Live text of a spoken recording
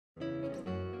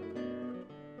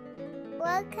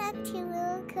Welcome to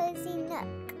Little Cozy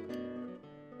Nook.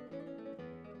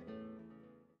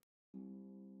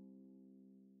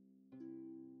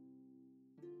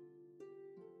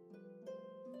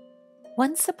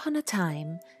 Once upon a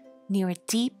time, near a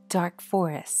deep, dark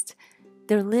forest,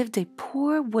 there lived a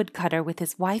poor woodcutter with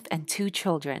his wife and 2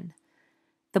 children.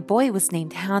 The boy was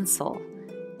named Hansel,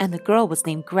 and the girl was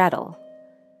named Gretel.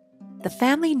 The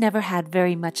family never had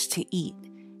very much to eat,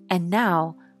 and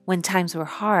now, when times were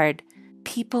hard,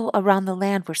 people around the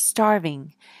land were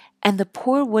starving, and the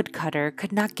poor woodcutter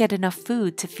could not get enough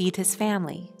food to feed his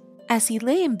family. As he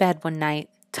lay in bed one night,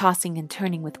 tossing and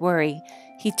turning with worry,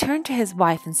 he turned to his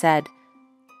wife and said,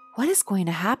 "What is going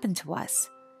to happen to us?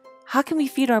 How can we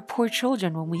feed our poor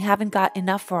children when we haven't got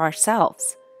enough for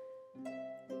ourselves?"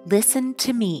 "Listen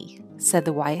to me," said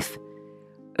the wife.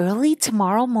 "Early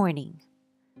tomorrow morning,"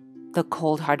 the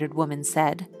cold-hearted woman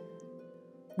said,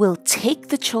 "we'll take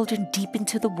the children deep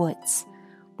into the woods.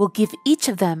 We'll give each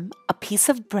of them a piece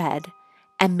of bread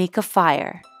and make a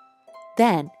fire.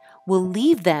 Then we'll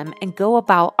leave them and go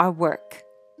about our work.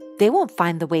 They won't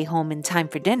find the way home in time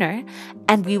for dinner,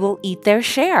 and we will eat their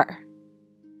share."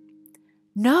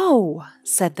 "No,"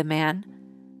 said the man.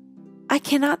 "I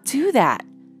cannot do that.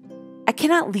 I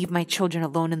cannot leave my children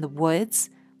alone in the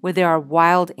woods where there are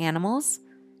wild animals.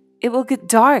 It will get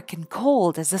dark and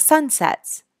cold as the sun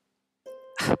sets."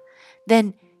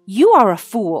 "Then you are a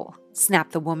fool,"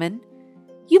 snapped the woman.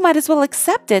 "You might as well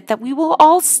accept it that we will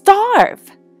all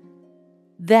starve."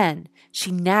 Then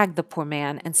she nagged the poor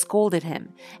man and scolded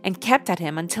him and kept at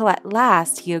him until at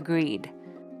last he agreed.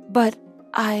 "But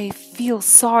I feel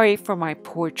sorry for my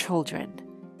poor children,"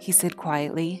 he said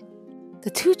quietly. The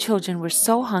 2 children were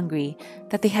so hungry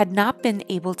that they had not been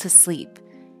able to sleep,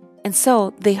 and so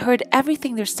they heard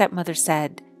everything their stepmother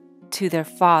said to their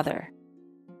father.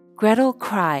 Gretel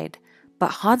cried,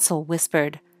 but Hansel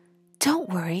whispered, "Don't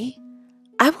worry,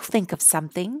 I will think of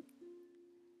something."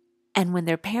 And when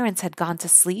their parents had gone to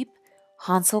sleep,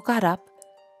 Hansel got up,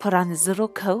 put on his little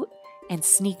coat, and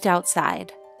sneaked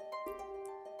outside.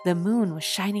 The moon was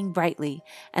shining brightly,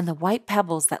 and the white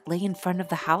pebbles that lay in front of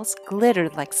the house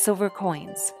glittered like silver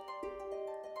coins.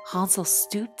 Hansel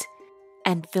stooped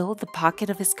and filled the pocket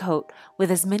of his coat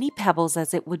with as many pebbles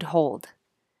as it would hold.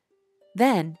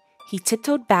 Then he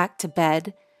tiptoed back to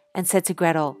bed and said to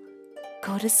Gretel,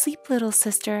 "Go to sleep, little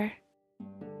sister."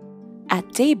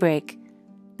 At daybreak,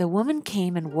 the woman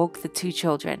came and woke the 2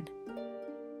 children.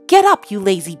 "Get up, you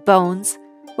lazy bones!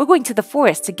 We're going to the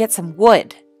forest to get some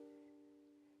wood."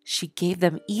 She gave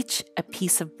them each a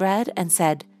piece of bread and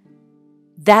said,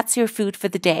 "That's your food for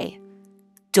the day.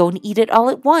 Don't eat it all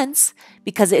at once,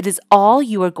 because it is all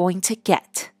you are going to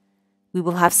get. We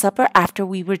will have supper after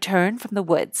we return from the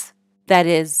woods. That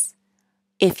is,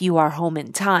 if you are home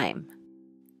in time."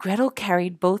 Gretel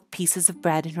carried both pieces of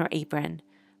bread in her apron,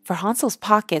 for Hansel's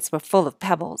pockets were full of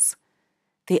pebbles.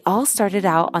 They all started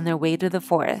out on their way to the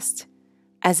forest.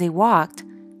 As they walked,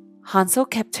 Hansel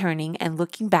kept turning and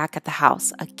looking back at the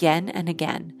house again and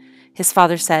again. His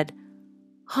father said,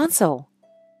 "Hansel,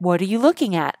 what are you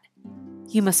looking at?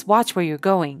 You must watch where you're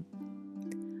going."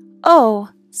 "Oh,"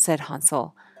 said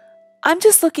Hansel, "I'm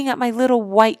just looking at my little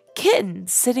white kitten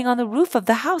sitting on the roof of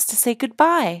the house to say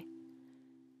goodbye."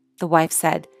 The wife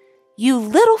said, "You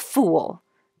little fool!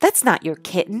 That's not your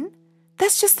kitten.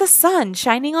 That's just the sun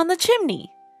shining on the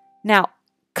chimney. Now,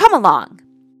 come along."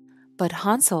 But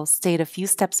Hansel stayed a few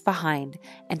steps behind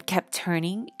and kept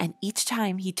turning, and each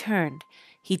time he turned,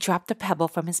 he dropped a pebble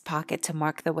from his pocket to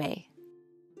mark the way.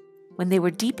 When they were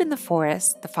deep in the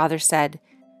forest, the father said,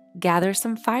 "Gather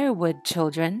some firewood,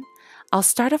 children. I'll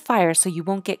start a fire so you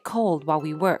won't get cold while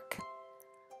we work."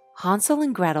 Hansel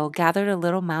and Gretel gathered a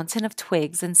little mountain of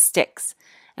twigs and sticks,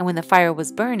 and when the fire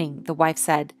was burning, the wife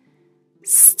said,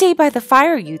 "Stay by the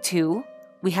fire, you 2.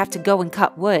 We have to go and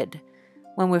cut wood.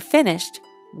 When we're finished,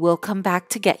 we'll come back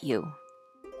to get you."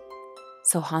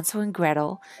 So Hansel and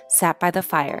Gretel sat by the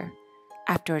fire.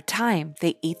 After a time,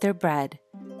 they ate their bread,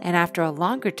 and after a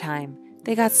longer time,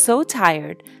 they got so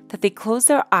tired that they closed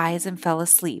their eyes and fell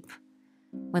asleep.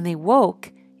 When they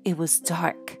woke, it was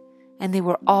dark, and they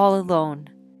were all alone.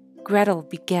 Gretel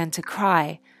began to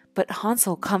cry, but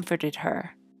Hansel comforted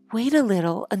her. "Wait a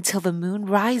little until the moon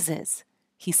rises,"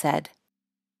 he said.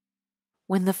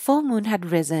 When the full moon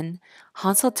had risen,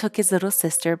 Hansel took his little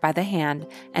sister by the hand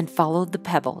and followed the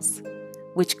pebbles,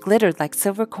 which glittered like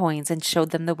silver coins and showed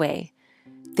them the way.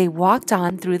 They walked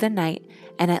on through the night,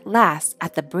 and at last,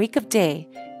 at the break of day,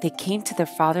 they came to their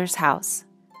father's house.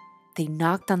 They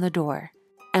knocked on the door,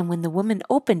 and when the woman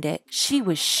opened it, she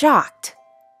was shocked.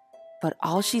 But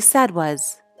all she said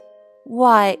was,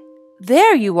 "Why,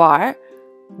 there you are!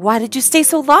 Why did you stay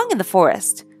so long in the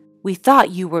forest? We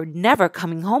thought you were never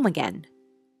coming home again."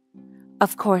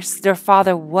 Of course, their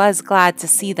father was glad to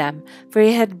see them, for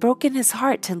it had broken his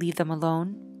heart to leave them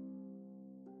alone.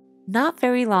 Not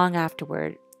very long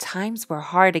afterward, times were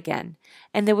hard again,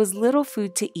 and there was little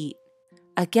food to eat.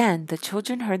 Again, the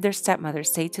children heard their stepmother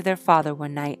say to their father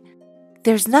one night,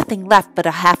 "There's nothing left but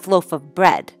a half loaf of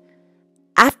bread.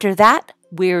 After that,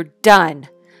 we're done.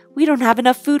 We don't have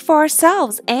enough food for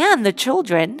ourselves and the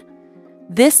children.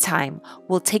 This time,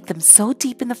 we'll take them so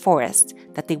deep in the forest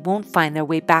that they won't find their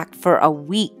way back for a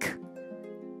week."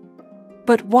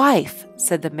 "But wife,"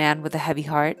 said the man with a heavy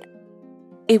heart,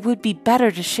 "it would be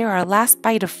better to share our last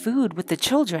bite of food with the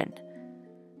children."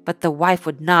 But the wife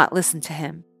would not listen to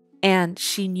him, and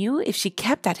she knew if she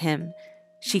kept at him,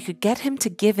 she could get him to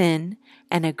give in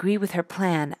and agree with her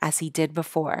plan as he did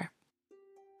before.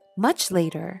 Much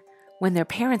later, when their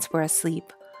parents were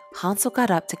asleep, Hansel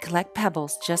got up to collect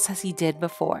pebbles just as he did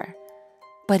before.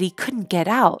 But he couldn't get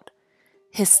out.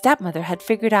 His stepmother had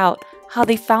figured out how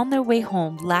they found their way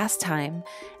home last time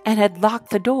and had locked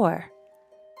the door.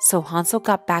 So Hansel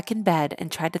got back in bed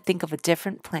and tried to think of a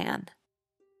different plan.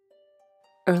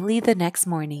 Early the next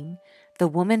morning, the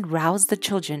woman roused the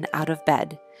children out of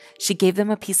bed. She gave them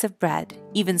a piece of bread,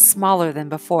 even smaller than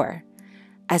before.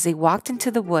 As they walked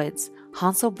into the woods,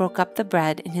 Hansel broke up the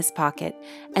bread in his pocket,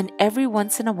 and every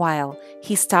once in a while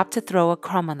he stopped to throw a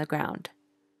crumb on the ground.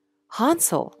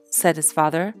 "Hansel," said his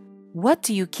father, "what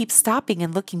do you keep stopping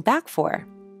and looking back for?"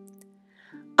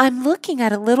 "I'm looking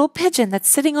at a little pigeon that's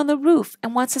sitting on the roof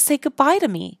and wants to say goodbye to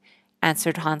me,"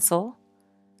 answered Hansel.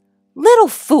 "Little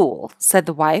fool," said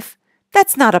the wife,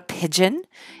 "that's not a pigeon.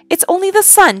 It's only the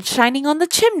sun shining on the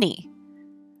chimney."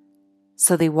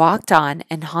 So they walked on,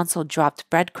 and Hansel dropped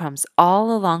breadcrumbs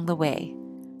all along the way.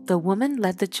 The woman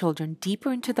led the children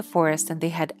deeper into the forest than they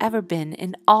had ever been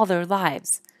in all their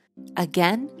lives.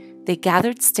 Again, they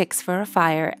gathered sticks for a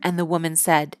fire, and the woman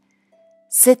said,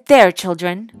 "Sit there,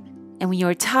 children, and when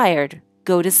you're tired,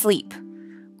 go to sleep.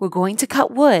 We're going to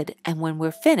cut wood, and when we're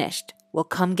finished, we'll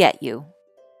come get you."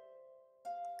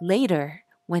 Later,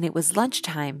 when it was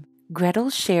lunchtime, Gretel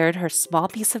shared her small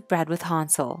piece of bread with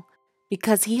Hansel,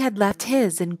 because he had left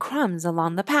his in crumbs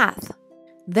along the path.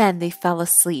 Then they fell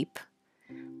asleep.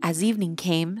 As evening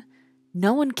came,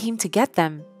 no one came to get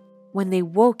them. When they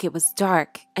woke, it was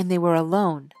dark, and they were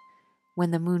alone.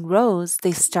 When the moon rose,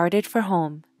 they started for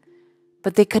home.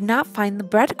 But they could not find the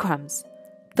breadcrumbs.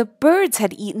 The birds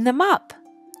had eaten them up.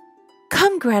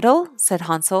 "Come, Gretel," said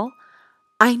Hansel.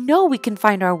 "I know we can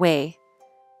find our way."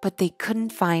 But they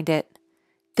couldn't find it.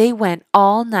 They went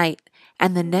all night,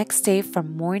 and the next day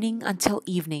from morning until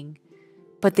evening,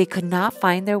 but they could not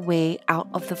find their way out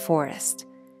of the forest.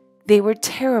 They were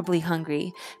terribly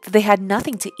hungry, for they had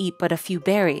nothing to eat but a few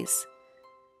berries.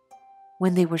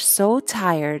 When they were so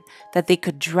tired that they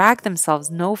could drag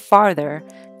themselves no farther,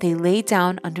 they lay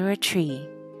down under a tree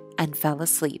and fell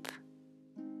asleep.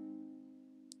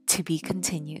 To be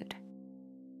continued.